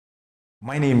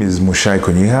My name is Mushai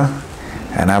Konyiha,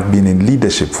 and I've been in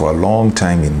leadership for a long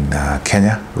time in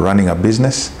Kenya, running a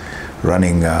business,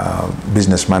 running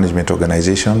business management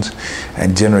organizations,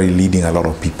 and generally leading a lot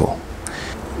of people.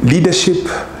 Leadership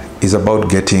is about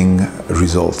getting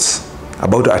results,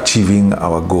 about achieving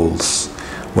our goals.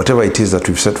 Whatever it is that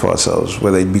we've set for ourselves,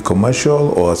 whether it be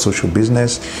commercial or a social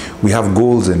business, we have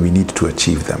goals and we need to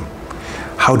achieve them.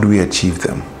 How do we achieve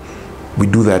them? We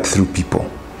do that through people.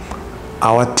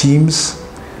 Our teams,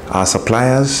 our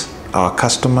suppliers, our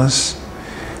customers,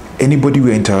 anybody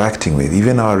we're interacting with,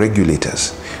 even our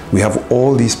regulators, we have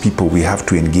all these people we have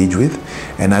to engage with,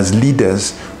 and as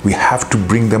leaders, we have to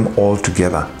bring them all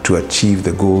together to achieve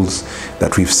the goals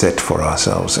that we've set for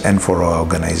ourselves and for our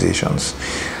organizations.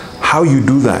 How you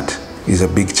do that is a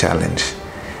big challenge,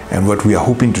 and what we are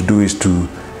hoping to do is to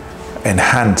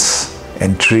enhance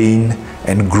and train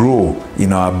and grow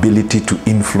in our ability to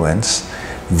influence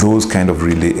those kind of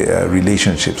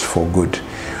relationships for good.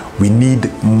 We need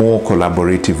more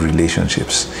collaborative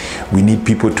relationships. We need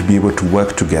people to be able to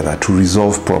work together, to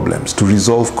resolve problems, to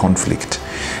resolve conflict,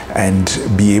 and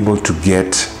be able to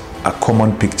get a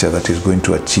common picture that is going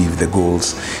to achieve the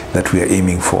goals that we are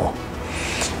aiming for.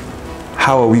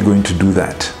 How are we going to do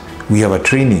that? We have a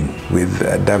training with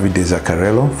Davide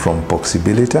Zaccarello from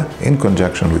Poxibilita in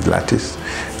conjunction with Lattice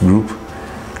Group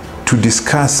to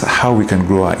discuss how we can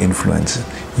grow our influence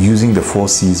using the 4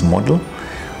 C's model.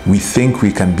 We think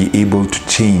we can be able to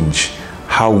change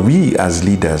how we as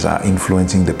leaders are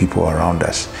influencing the people around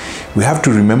us. We have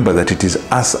to remember that it is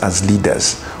us as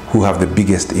leaders who have the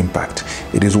biggest impact.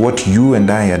 It is what you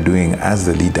and I are doing as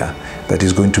the leader that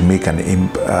is going to make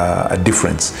a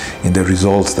difference in the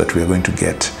results that we are going to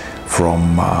get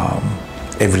from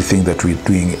everything that we're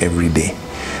doing every day.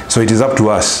 So it is up to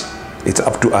us. It's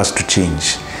up to us to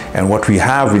change. And what we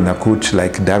have in a coach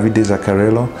like Davide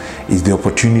Zaccarello is the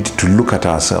opportunity to look at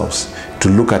ourselves, to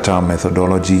look at our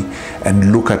methodology,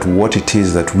 and look at what it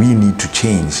is that we need to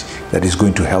change that is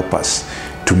going to help us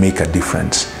to make a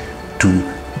difference, to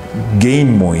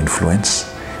gain more influence,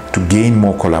 to gain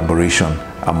more collaboration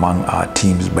among our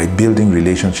teams by building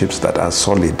relationships that are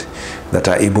solid, that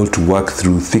are able to work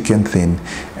through thick and thin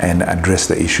and address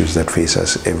the issues that face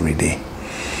us every day.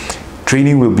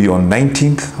 Training will be on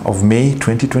 19th of May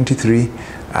 2023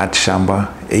 at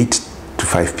Shamba, 8 to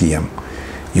 5 p.m.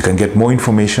 You can get more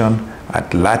information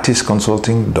at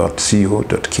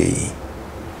latticeconsulting.co.ke.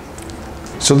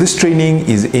 So this training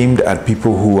is aimed at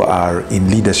people who are in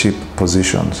leadership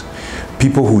positions,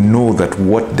 people who know that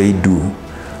what they do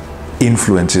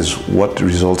influences what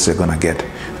results they're going to get,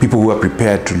 people who are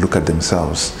prepared to look at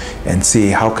themselves and say,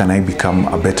 how can I become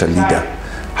a better leader?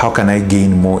 How can I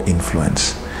gain more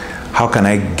influence? How can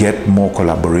I get more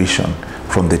collaboration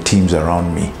from the teams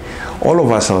around me? All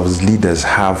of us as leaders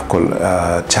have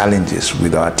challenges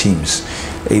with our teams.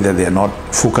 Either they're not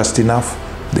focused enough,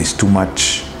 there's too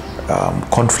much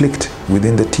conflict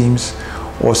within the teams,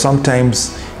 or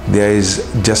sometimes there is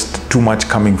just too much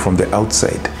coming from the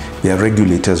outside. There are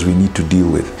regulators we need to deal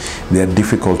with. There are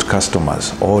difficult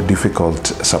customers or difficult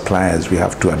suppliers we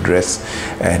have to address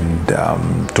and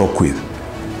talk with.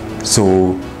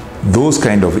 So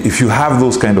if you have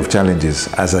those kind of challenges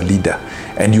as a leader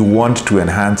and you want to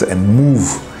enhance and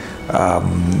move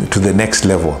to the next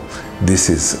level, this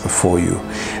is for you.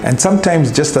 And sometimes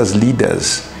just as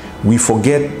leaders, we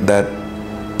forget that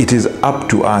it is up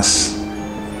to us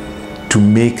to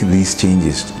make these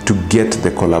changes, to get the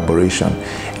collaboration.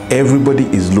 Everybody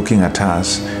is looking at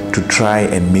us to try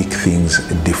and make things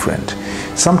different.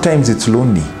 Sometimes it's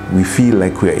lonely. We feel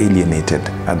like we're alienated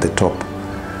at the top.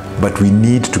 But we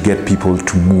need to get people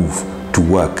to move, to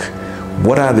work.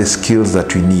 What are the skills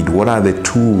that you need? What are the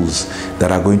tools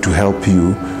that are going to help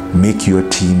you make your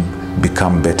team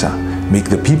become better, make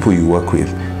the people you work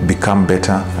with become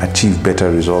better, achieve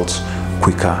better results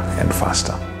quicker and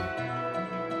faster?